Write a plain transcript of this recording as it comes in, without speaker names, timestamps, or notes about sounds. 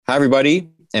Hi, everybody,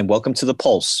 and welcome to The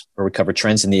Pulse, where we cover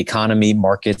trends in the economy,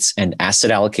 markets, and asset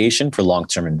allocation for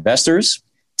long-term investors.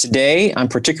 Today, I'm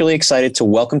particularly excited to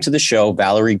welcome to the show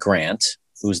Valerie Grant,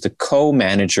 who's the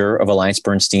co-manager of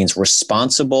AllianceBernstein's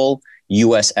responsible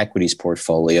U.S. equities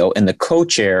portfolio and the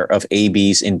co-chair of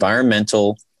AB's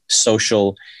Environmental,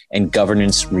 Social, and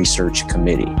Governance Research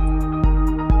Committee.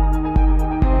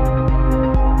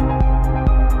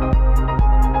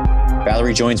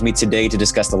 Valerie joins me today to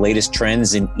discuss the latest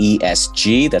trends in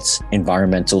ESG, that's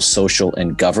environmental, social,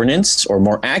 and governance, or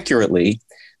more accurately,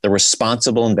 the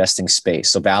responsible investing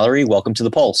space. So Valerie, welcome to The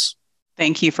Pulse.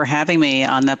 Thank you for having me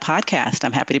on the podcast.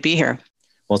 I'm happy to be here.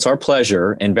 Well, it's our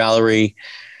pleasure. And Valerie,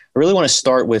 I really want to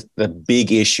start with the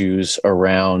big issues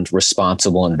around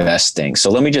responsible investing.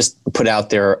 So let me just put out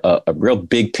there a real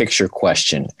big picture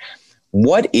question.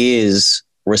 What is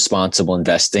responsible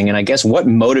investing? And I guess what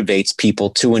motivates people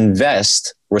to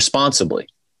invest responsibly?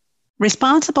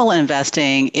 Responsible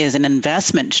investing is an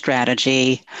investment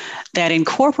strategy that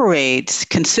incorporates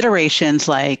considerations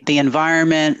like the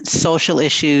environment, social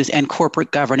issues, and corporate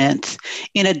governance,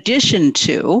 in addition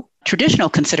to traditional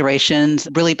considerations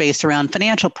really based around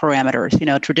financial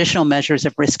parameters, traditional measures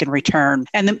of risk and return.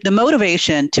 And the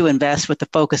motivation to invest with the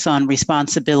focus on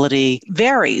responsibility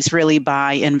varies really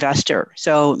by investor.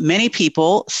 So many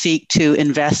people seek to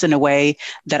invest in a way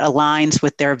that aligns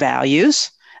with their values.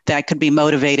 That could be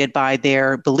motivated by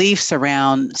their beliefs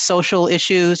around social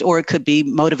issues, or it could be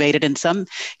motivated in some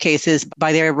cases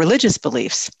by their religious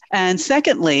beliefs. And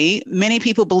secondly, many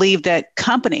people believe that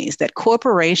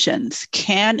corporations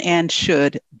can and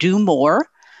should do more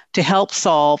to help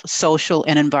solve social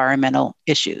and environmental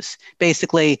issues.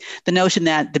 Basically, the notion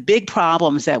that the big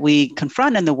problems that we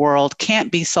confront in the world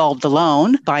can't be solved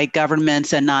alone by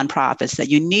governments and nonprofits, that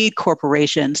you need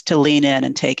corporations to lean in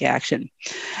and take action.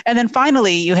 And then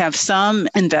finally, you have some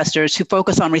investors who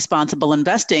focus on responsible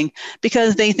investing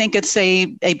because they think it's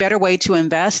a better way to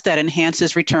invest that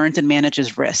enhances returns and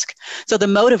manages risk. So the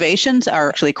motivations are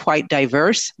actually quite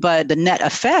diverse, but the net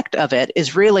effect of it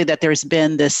is really that there's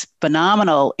been this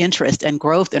phenomenal interest and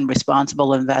growth in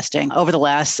responsible investing over the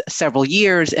last several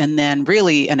years, and then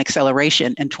really an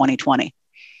acceleration in 2020.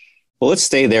 Well, let's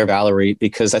stay there, Valerie,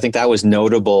 because I think that was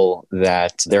notable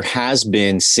that there has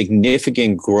been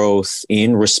significant growth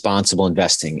in responsible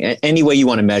investing, any way you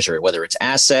want to measure it, whether it's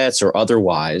assets or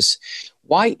otherwise.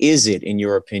 Why is it, in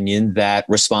your opinion, that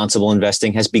responsible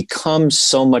investing has become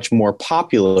so much more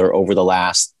popular over the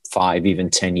last 5, even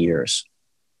 10 years?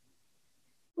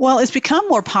 Well, it's become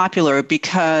more popular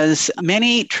because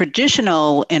many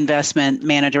traditional investment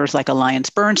managers like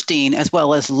AllianceBernstein, as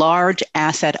well as large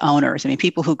asset owners,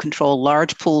 people who control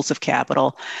large pools of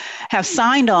capital, have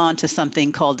signed on to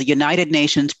something called the United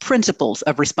Nations Principles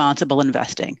of Responsible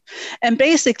Investing. And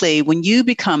basically, when you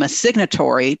become a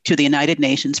signatory to the United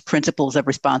Nations Principles of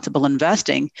Responsible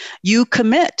Investing, you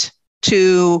commit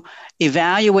to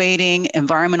evaluating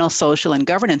environmental, social, and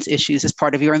governance issues as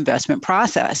part of your investment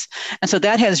process. And so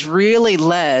that has really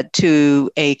led to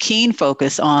a keen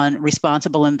focus on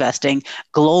responsible investing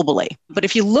globally. But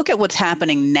if you look at what's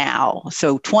happening now,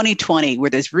 so 2020, where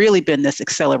there's really been this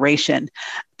acceleration,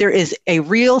 there is a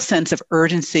real sense of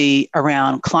urgency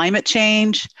around climate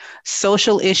change,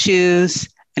 social issues,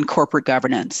 and corporate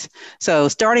governance. So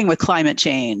starting with climate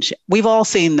change, we've all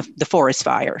seen the forest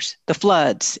fires, the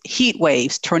floods, heat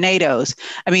waves, tornadoes.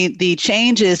 The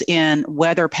changes in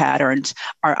weather patterns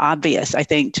are obvious, I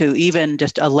think, to even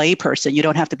just a layperson. You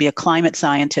don't have to be a climate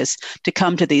scientist to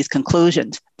come to these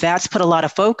conclusions. That's put a lot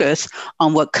of focus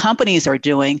on what companies are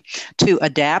doing to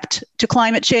adapt to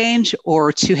climate change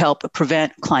or to help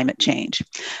prevent climate change.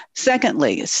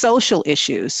 Secondly, social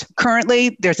issues.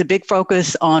 Currently, there's a big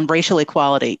focus on racial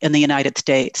equality in the United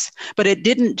States, but it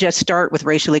didn't just start with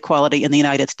racial equality in the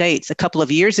United States. A couple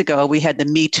of years ago, we had the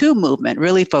Me Too movement,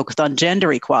 really focused on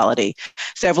gender equality.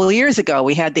 Several years ago,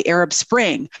 we had the Arab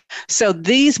Spring. So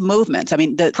these movements,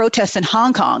 the protests in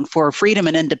Hong Kong for freedom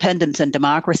and independence and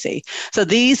democracy. So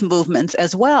these movements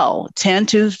as well tend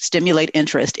to stimulate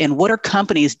interest in what are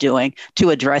companies doing to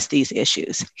address these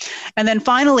issues. And then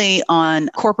finally, on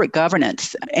corporate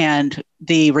governance and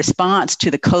the response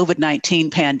to the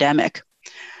COVID-19 pandemic,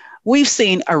 we've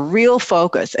seen a real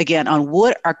focus, again, on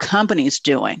what are companies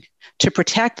doing to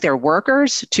protect their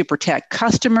workers, to protect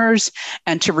customers,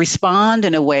 and to respond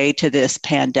in a way to this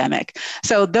pandemic.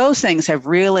 So those things have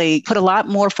really put a lot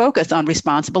more focus on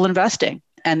responsible investing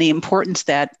and the importance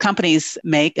that companies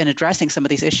make in addressing some of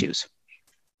these issues.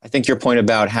 I think your point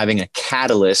about having a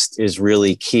catalyst is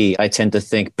really key. I tend to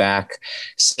think back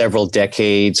several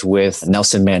decades with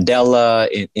Nelson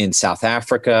Mandela in South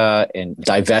Africa and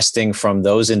divesting from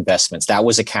those investments. That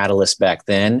was a catalyst back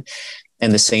then.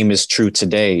 And the same is true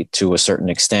today to a certain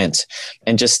extent.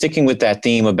 And just sticking with that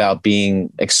theme about being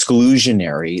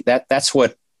exclusionary, that's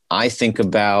what I think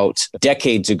about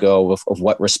decades ago of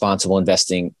what responsible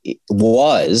investing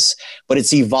was, but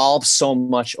it's evolved so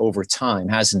much over time,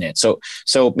 hasn't it?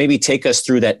 So maybe take us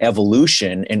through that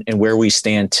evolution and where we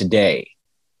stand today.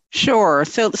 Sure.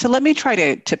 So let me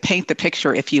try to paint the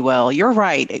picture, if you will. You're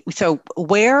right. So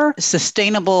where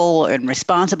sustainable and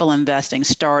responsible investing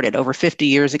started over 50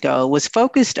 years ago was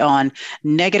focused on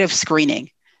negative screening,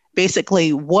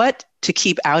 basically what to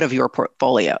keep out of your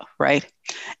portfolio, right?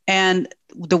 And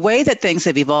the way that things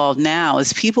have evolved now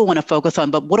is people want to focus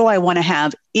on, but what do I want to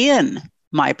have in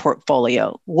my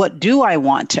portfolio? What do I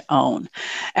want to own?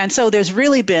 And so there's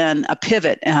really been a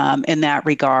pivot in that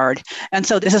regard. And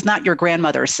so this is not your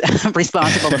grandmother's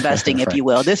responsible investing, if you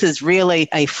will. This is really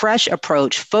a fresh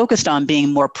approach focused on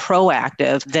being more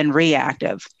proactive than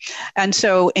reactive. And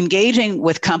so engaging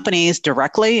with companies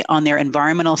directly on their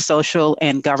environmental, social,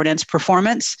 and governance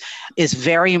performance is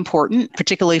very important,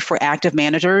 particularly for active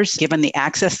managers, given the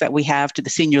access that we have to the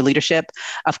senior leadership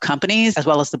of companies, as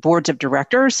well as the boards of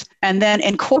directors. And then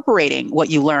incorporating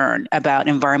what you learn about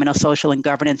environmental, social, and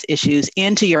governance issues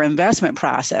into your investment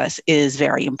process is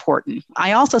very important.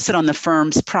 I also sit on the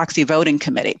firm's proxy voting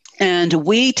committee, and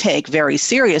we take very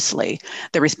seriously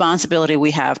the responsibility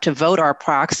we have to vote our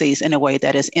proxies in a way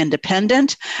that is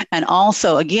independent and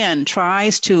also, again,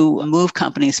 tries to move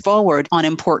companies forward on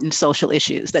important social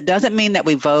issues. That doesn't mean that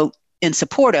we vote in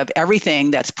support of everything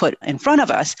that's put in front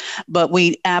of us, but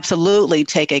we absolutely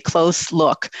take a close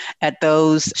look at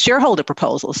those shareholder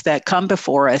proposals that come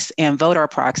before us and vote our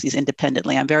proxies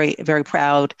independently. I'm very, very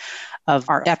proud of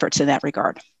our efforts in that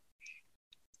regard.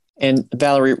 And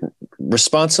Valerie,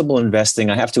 responsible investing,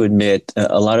 I have to admit,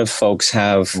 a lot of folks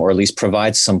have, or at least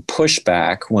provide some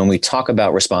pushback when we talk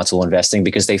about responsible investing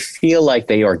because they feel like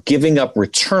they are giving up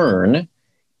return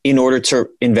in order to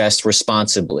invest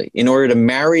responsibly, in order to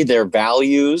marry their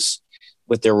values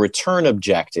with their return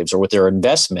objectives or with their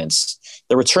investments.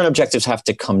 The return objectives have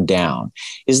to come down.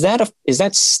 Is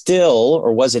that still,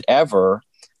 or was it ever,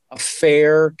 a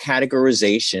fair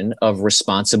categorization of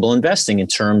responsible investing in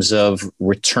terms of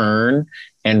return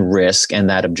and risk and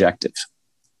that objective?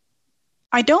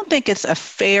 I don't think it's a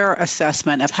fair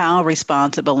assessment of how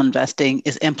responsible investing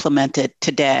is implemented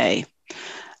today.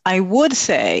 I would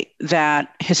say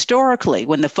that historically,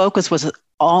 when the focus was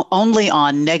only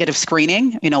on negative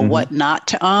screening, what not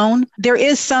to own, there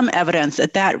is some evidence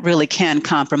that that really can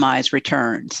compromise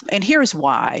returns. And here's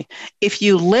why. If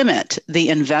you limit the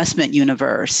investment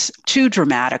universe too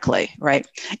dramatically, right,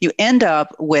 you end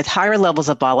up with higher levels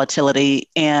of volatility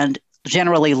and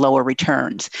generally lower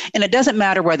returns. And it doesn't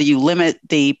matter whether you limit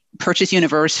the purchase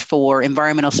universe for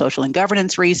environmental, social, and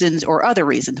governance reasons or other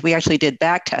reasons. We actually did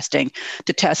back testing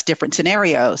to test different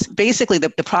scenarios. Basically, the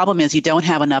problem is you don't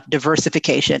have enough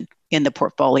diversification in the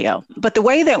portfolio. But the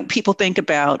way that people think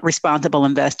about responsible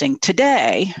investing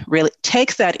today really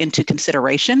takes that into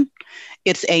consideration.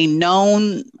 It's a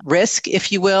known risk,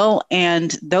 if you will,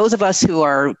 and those of us who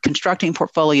are constructing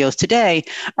portfolios today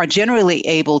are generally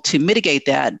able to mitigate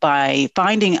that by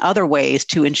finding other ways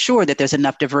to ensure that there's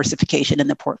enough diversification in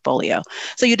the portfolio.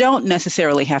 So you don't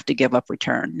necessarily have to give up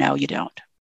return. No, you don't.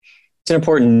 It's an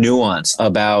important nuance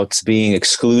about being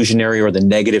exclusionary or the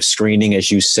negative screening,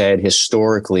 as you said,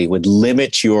 historically would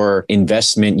limit your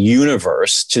investment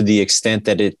universe to the extent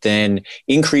that it then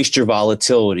increased your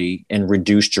volatility and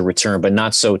reduced your return, but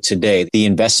not so today. The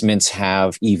investments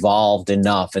have evolved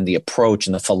enough and the approach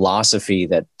and the philosophy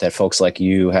that folks like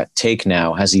you take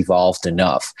now has evolved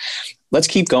enough. Let's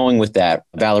keep going with that.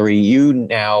 Valerie, you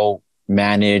now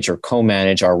manage or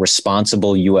co-manage our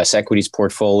responsible U.S. equities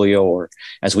portfolio, or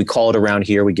as we call it around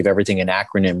here, we give everything an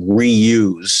acronym,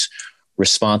 REUS,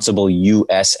 responsible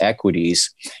U.S. equities.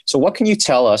 So what can you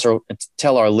tell us or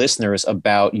tell our listeners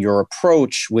about your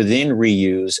approach within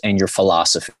REUS and your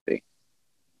philosophy?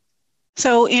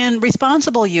 So in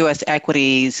responsible U.S.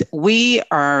 equities, we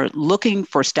are looking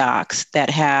for stocks that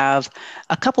have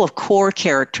a couple of core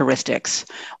characteristics.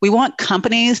 We want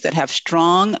companies that have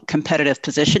strong competitive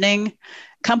positioning,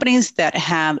 companies that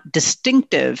have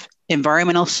distinctive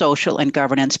environmental, social, and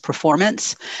governance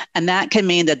performance. And that can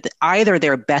mean that either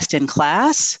they're best in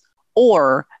class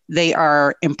or they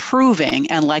are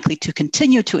improving and likely to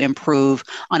continue to improve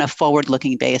on a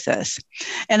forward-looking basis.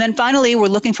 And then finally, we're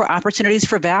looking for opportunities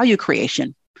for value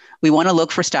creation. We want to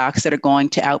look for stocks that are going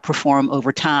to outperform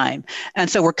over time. And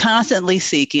so we're constantly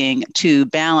seeking to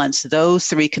balance those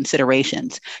three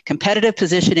considerations: competitive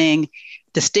positioning,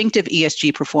 distinctive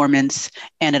ESG performance,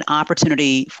 and an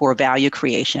opportunity for value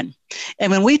creation.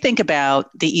 And when we think about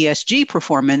the ESG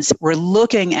performance, we're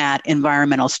looking at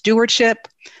environmental stewardship,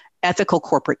 ethical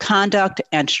corporate conduct,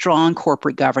 and strong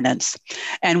corporate governance.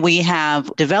 And we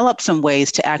have developed some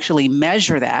ways to actually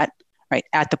measure that, right,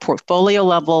 at the portfolio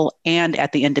level and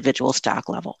at the individual stock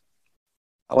level.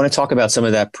 I want to talk about some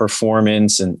of that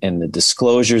performance and the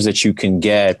disclosures that you can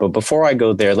get. But before I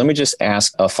go there, let me just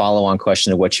ask a follow-on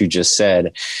question to what you just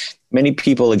said. Many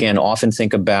people, again, often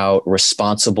think about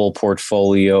responsible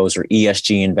portfolios or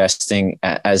ESG investing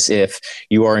as if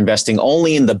you are investing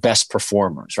only in the best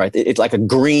performers, right? It's like a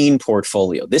green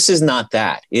portfolio. This is not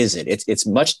that, is it? It's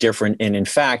much different. And in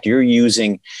fact, you're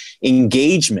using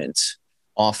engagement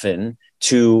often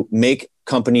to make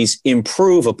companies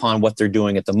improve upon what they're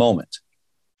doing at the moment.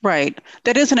 Right.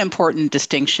 That is an important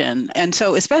distinction. And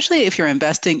so especially if you're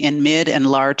investing in mid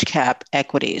and large cap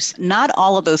equities, not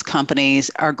all of those companies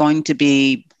are going to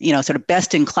be, sort of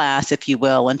best in class, if you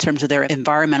will, in terms of their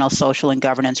environmental, social, and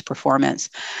governance performance.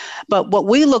 But what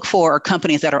we look for are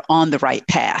companies that are on the right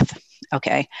path.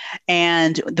 Okay.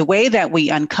 And the way that we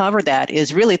uncover that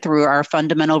is really through our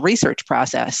fundamental research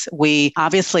process. We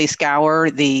obviously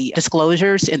scour the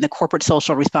disclosures in the corporate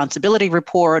social responsibility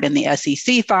report and the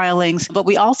SEC filings, but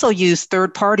we also use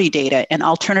third-party data and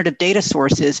alternative data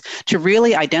sources to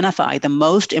really identify the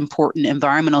most important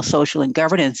environmental, social, and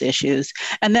governance issues,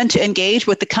 and then to engage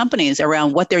with the companies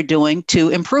around what they're doing to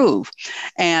improve.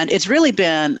 And it's really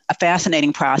been a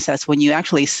fascinating process when you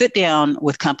actually sit down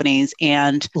with companies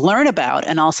and learn about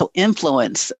and also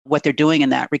influence what they're doing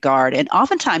in that regard. And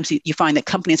oftentimes you find that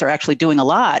companies are actually doing a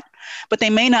lot, but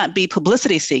they may not be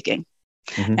publicity seeking.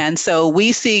 Mm-hmm. And so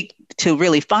we seek to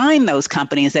really find those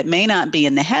companies that may not be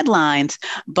in the headlines,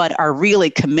 but are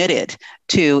really committed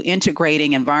to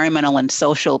integrating environmental and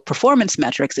social performance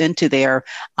metrics into their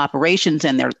operations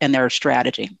and their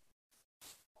strategy.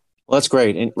 Well, that's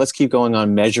great. And let's keep going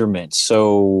on measurement.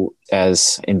 So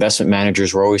as investment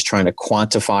managers, we're always trying to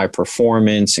quantify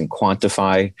performance and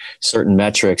quantify certain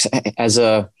metrics. As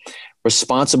a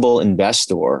responsible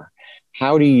investor,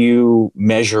 how do you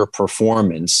measure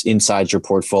performance inside your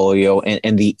portfolio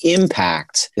and the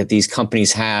impact that these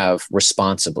companies have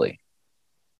responsibly?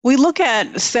 We look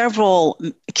at several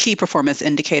key performance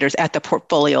indicators at the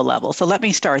portfolio level. So let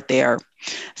me start there.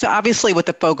 So obviously with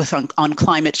the focus on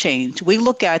climate change, we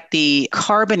look at the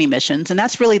carbon emissions, and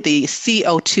that's really the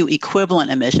CO2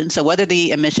 equivalent emissions. So whether the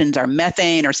emissions are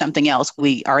methane or something else,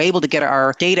 we are able to get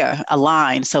our data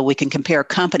aligned so we can compare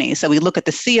companies. So we look at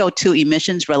the CO2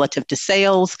 emissions relative to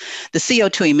sales, the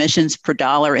CO2 emissions per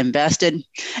dollar invested,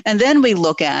 and then we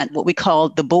look at what we call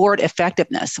the board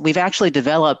effectiveness. We've actually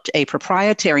developed a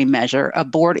proprietary measure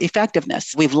of board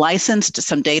effectiveness. We've licensed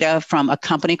some data from a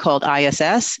company called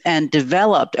ISS and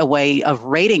developed a way of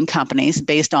rating companies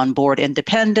based on board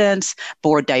independence,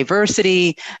 board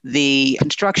diversity, the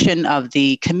construction of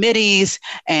the committees,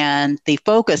 and the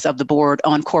focus of the board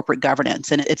on corporate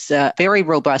governance. And it's a very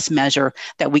robust measure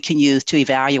that we can use to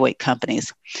evaluate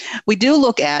companies. We do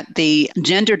look at the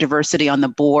gender diversity on the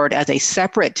board as a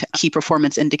separate key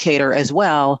performance indicator as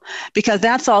well, because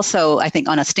that's also, I think,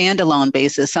 on a standalone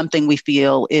basis, something we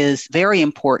feel is very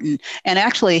important and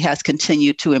actually has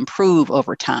continued to improve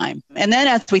over time. And then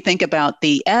as we think about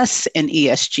the S in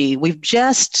ESG, we've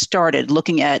just started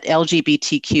looking at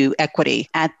LGBTQ equity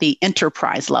at the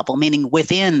enterprise level, meaning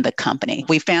within the company.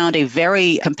 We found a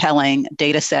very compelling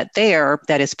data set there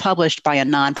that is published by a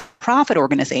nonprofit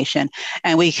organization,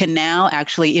 and we can now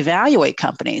actually evaluate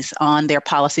companies on their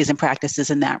policies and practices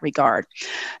in that regard.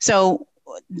 So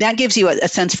that gives you a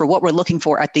sense for what we're looking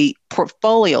for at the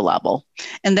portfolio level.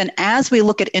 And then as we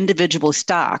look at individual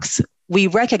stocks, we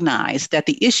recognize that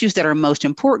the issues that are most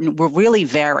important will really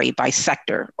vary by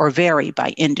sector or vary by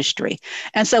industry.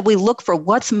 And so we look for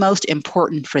what's most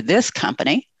important for this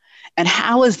company and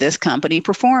how is this company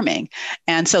performing?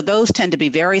 And so those tend to be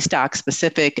very stock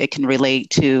specific. It can relate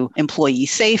to employee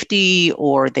safety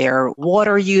or their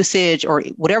water usage or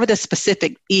whatever the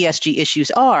specific ESG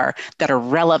issues are that are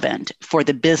relevant for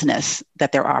the business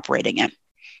that they're operating in.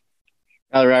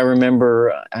 Valerie, I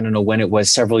remember, I don't know when it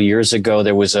was, several years ago,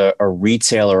 there was a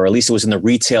retailer, or at least it was in the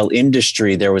retail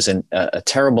industry. There was a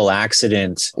terrible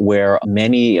accident where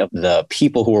many of the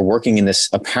people who were working in this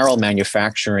apparel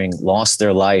manufacturing lost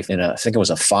their life in I think it was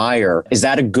a fire. Is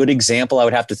that a good example? I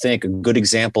would have to think a good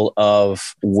example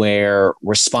of where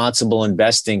responsible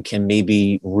investing can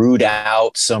maybe root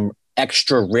out some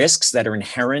extra risks that are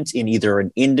inherent in either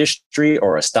an industry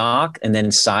or a stock and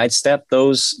then sidestep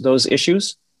those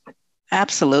issues?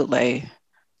 Absolutely.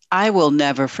 I will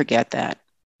never forget that.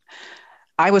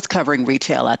 I was covering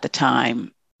retail at the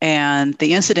time, and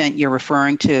the incident you're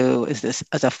referring to is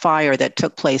a fire that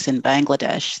took place in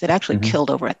Bangladesh that actually killed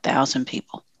over 1,000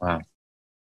 people. Wow.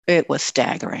 It was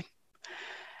staggering.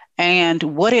 And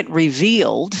what it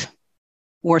revealed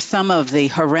were some of the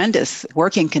horrendous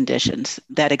working conditions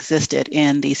that existed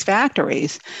in these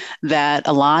factories that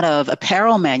a lot of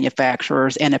apparel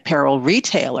manufacturers and apparel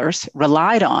retailers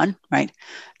relied on, right,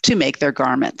 to make their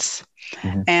garments.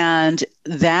 And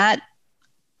that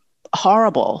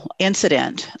horrible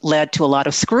incident led to a lot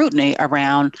of scrutiny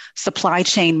around supply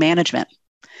chain management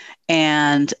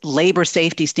and labor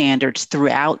safety standards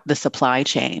throughout the supply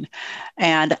chain.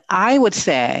 And I would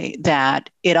say that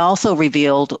it also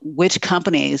revealed which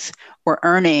companies were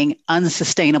earning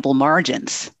unsustainable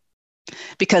margins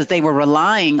because they were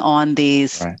relying on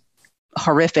these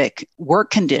horrific work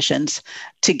conditions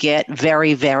to get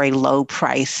very, very low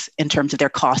price in terms of their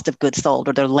cost of goods sold,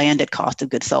 or their landed cost of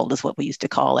goods sold is what we used to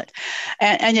call it.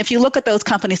 And if you look at those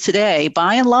companies today,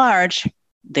 by and large,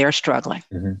 they're struggling.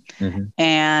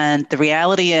 And the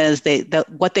reality is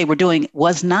what they were doing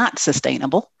was not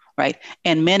sustainable, right?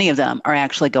 And many of them are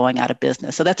actually going out of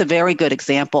business. So that's a very good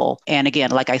example. And again,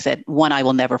 like I said, one I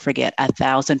will never forget,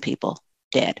 1,000 people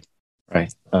dead.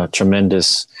 Right.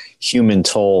 Tremendous human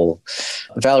toll.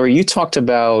 Valerie, you talked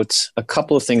about a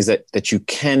couple of things that you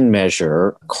can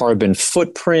measure: carbon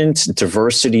footprint,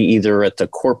 diversity, either at the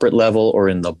corporate level or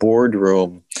in the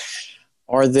boardroom.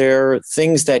 Are there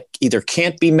things that either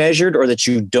can't be measured or that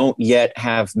you don't yet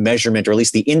have measurement, or at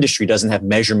least the industry doesn't have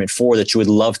measurement for, that you would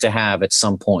love to have at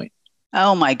some point?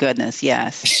 Oh, my goodness.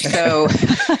 Yes. So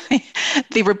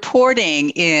the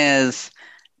reporting is,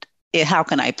 how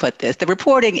can I put this? The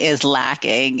reporting is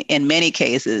lacking in many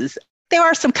cases. There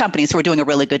are some companies who are doing a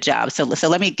really good job. So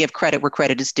let me give credit where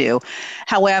credit is due.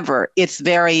 However, it's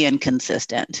very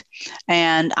inconsistent.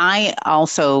 And I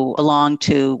also belong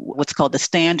to what's called the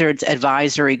Standards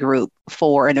Advisory Group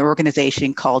for an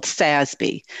organization called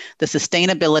SASB, the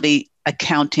Sustainability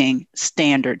Accounting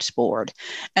Standards Board.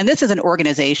 And this is an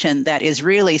organization that is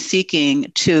really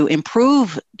seeking to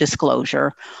improve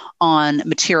disclosure on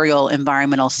material,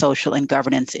 environmental, social, and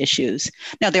governance issues.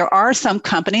 Now, there are some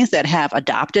companies that have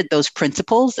adopted those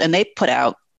principles, and they put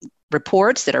out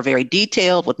reports that are very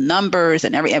detailed with numbers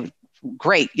and everything.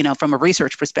 Great, from a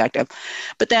research perspective.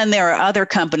 But then there are other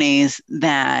companies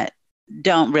that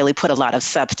don't really put a lot of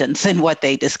substance in what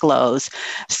they disclose.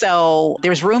 So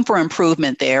there's room for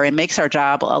improvement there. It makes our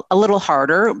job a little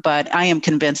harder, but I am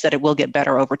convinced that it will get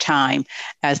better over time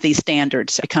as these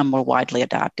standards become more widely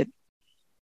adopted.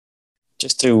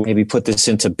 Just to maybe put this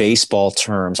into baseball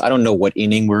terms, I don't know what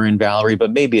inning we're in, Valerie,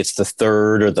 but maybe it's the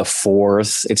third or the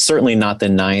fourth. It's certainly not the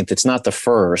ninth. It's not the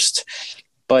first.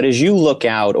 But as you look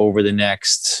out over the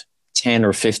next 10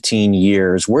 or 15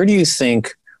 years, where do you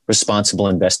think responsible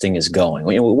investing is going?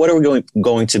 What are we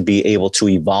going to be able to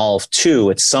evolve to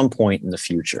at some point in the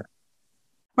future?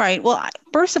 Right. Well,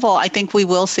 first of all, I think we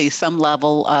will see some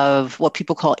level of what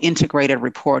people call integrated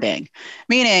reporting,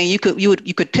 meaning you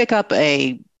could pick up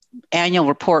a annual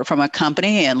report from a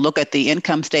company and look at the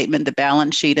income statement, the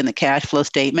balance sheet, and the cash flow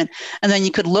statement. And then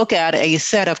you could look at a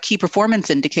set of key performance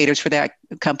indicators for that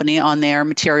company on their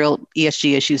material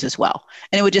ESG issues as well.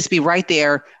 And it would just be right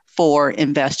there for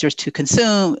investors to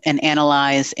consume and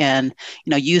analyze and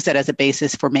use that as a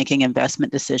basis for making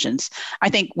investment decisions. I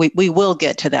think we will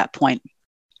get to that point.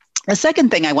 The second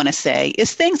thing I want to say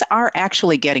is things are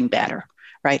actually getting better.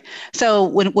 Right. So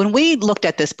when we looked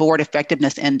at this board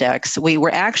effectiveness index, we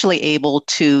were actually able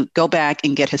to go back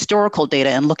and get historical data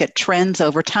and look at trends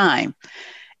over time.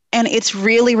 And it's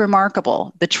really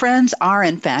remarkable. The trends are,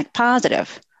 in fact,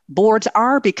 positive. Boards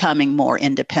are becoming more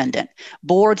independent.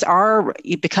 Boards are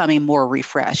becoming more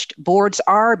refreshed. Boards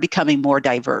are becoming more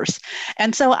diverse.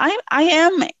 And so I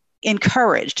am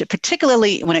encouraged,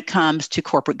 particularly when it comes to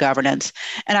corporate governance.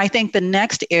 And I think the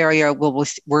next area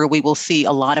where we will see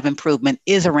a lot of improvement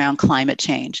is around climate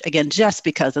change. Again, just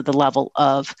because of the level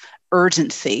of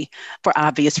urgency for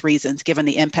obvious reasons, given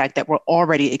the impact that we're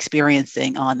already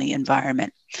experiencing on the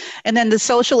environment. And then the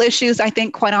social issues, I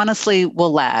think, quite honestly,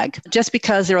 will lag just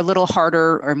because they're a little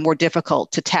harder or more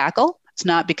difficult to tackle. It's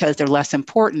not because they're less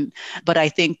important, but I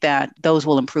think that those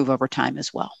will improve over time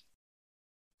as well.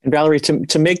 And Valerie,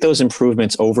 to make those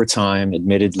improvements over time,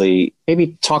 admittedly,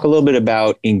 maybe talk a little bit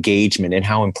about engagement and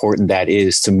how important that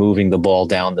is to moving the ball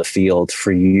down the field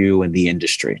for you and the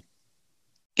industry.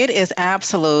 It is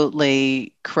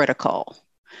absolutely critical.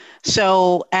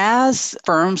 So as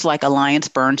firms like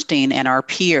AllianceBernstein and our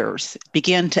peers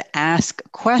begin to ask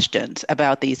questions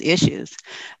about these issues,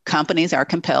 companies are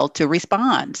compelled to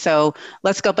respond. So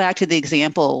let's go back to the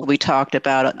example we talked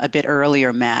about a bit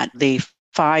earlier, Matt, the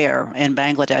fire in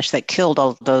Bangladesh that killed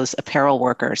all those apparel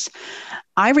workers.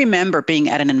 I remember being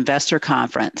at an investor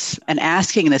conference and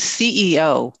asking the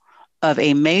CEO of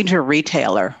a major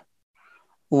retailer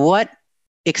what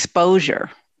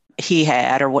exposure he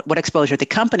had or what exposure the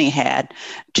company had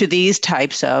to these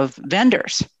types of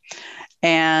vendors.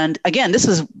 And again, this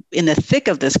is in the thick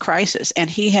of this crisis, and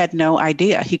he had no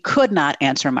idea. He could not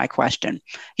answer my question.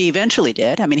 He eventually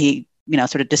did. I mean, he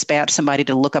sort of dispatched somebody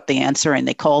to look up the answer, and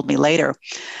they called me later.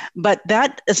 But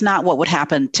that is not what would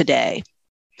happen today.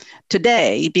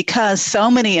 Today, because so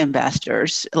many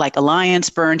investors like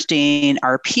AllianceBernstein,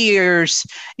 our peers,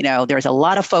 there's a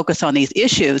lot of focus on these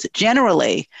issues.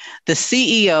 Generally, the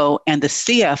CEO and the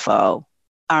CFO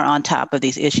are on top of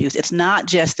these issues. It's not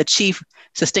just the chief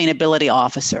sustainability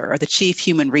officer or the chief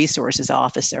human resources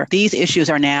officer. These issues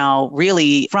are now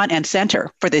really front and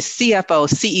center for the CFO,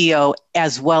 CEO,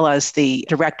 as well as the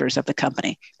directors of the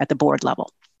company at the board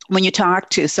level. When you talk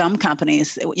to some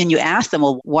companies and you ask them,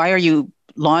 well, why are you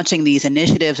launching these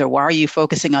initiatives or why are you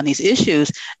focusing on these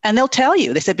issues? And they'll tell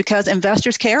you, they said, because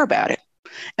investors care about it.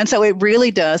 And so it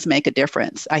really does make a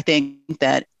difference. I think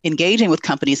that engaging with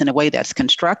companies in a way that's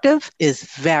constructive is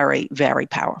very, very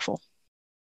powerful.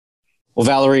 Well,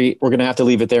 Valerie, we're going to have to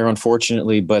leave it there,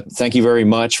 unfortunately, but thank you very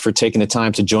much for taking the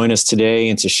time to join us today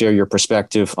and to share your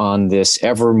perspective on this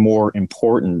ever more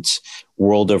important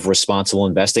world of responsible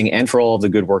investing and for all of the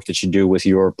good work that you do with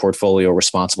your portfolio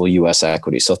responsible U.S.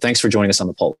 equity. So thanks for joining us on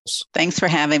The Pulse. Thanks for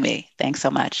having me. Thanks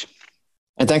so much.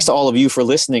 And thanks to all of you for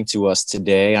listening to us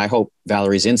today. I hope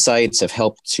Valerie's insights have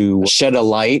helped to shed a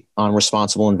light on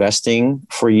responsible investing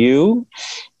for you.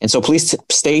 And so please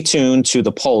stay tuned to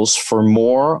The Pulse for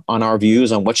more on our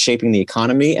views on what's shaping the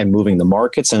economy and moving the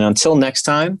markets. And until next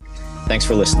time, thanks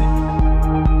for listening.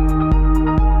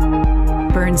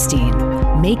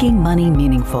 Bernstein, making money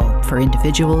meaningful for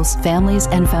individuals, families,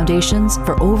 and foundations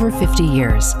for over 50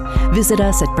 years. Visit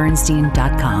us at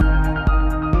bernstein.com.